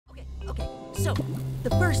So,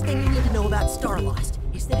 the first thing you need to know about Star Lost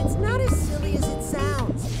is that it's not as silly as it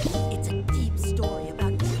sounds. It's a deep story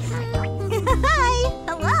about... Hi!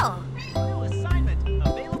 Hello! New assignment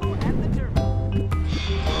available at the terminal.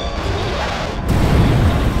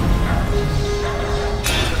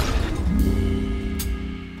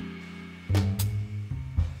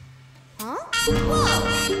 Huh? Whoa!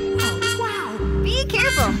 Oh, wow! Be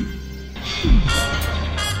careful!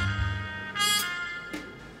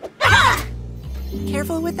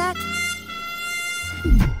 Careful with that.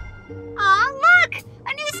 Aw, look!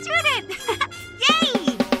 A new student!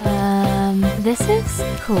 Yay! This is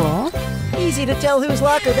cool. Easy to tell whose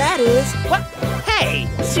locker that is. What? Hey!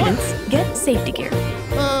 Students, get safety gear.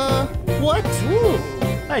 What? Ooh.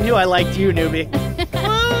 I knew I liked you, newbie.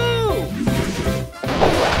 Woo!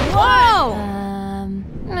 Whoa!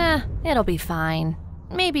 It'll be fine.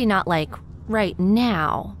 Maybe not like right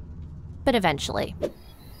now, but eventually.